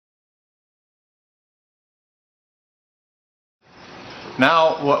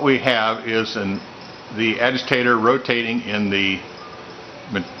Now what we have is the agitator rotating in the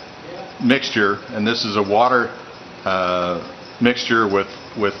mixture, and this is a water mixture with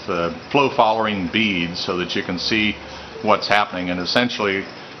flow following beads so that you can see what's happening. And essentially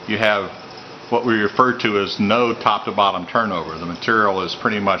you have what we refer to as no top to bottom turnover. The material is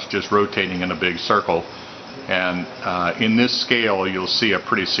pretty much just rotating in a big circle, and in this scale you'll see a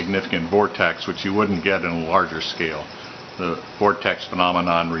pretty significant vortex, which you wouldn't get in a larger scale. The vortex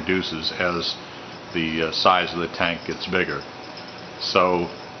phenomenon reduces as the size of the tank gets bigger. So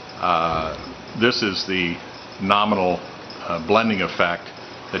this is the nominal blending effect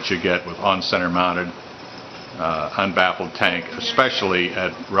that you get with on-center mounted unbaffled tank, especially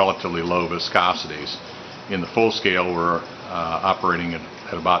at relatively low viscosities. In the full scale we're operating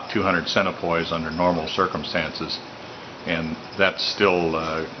at about 200 centipoise under normal circumstances, and that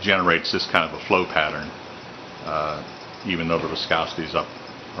still generates this kind of a flow pattern even though the viscosity is up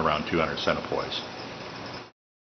around 200 centipoise.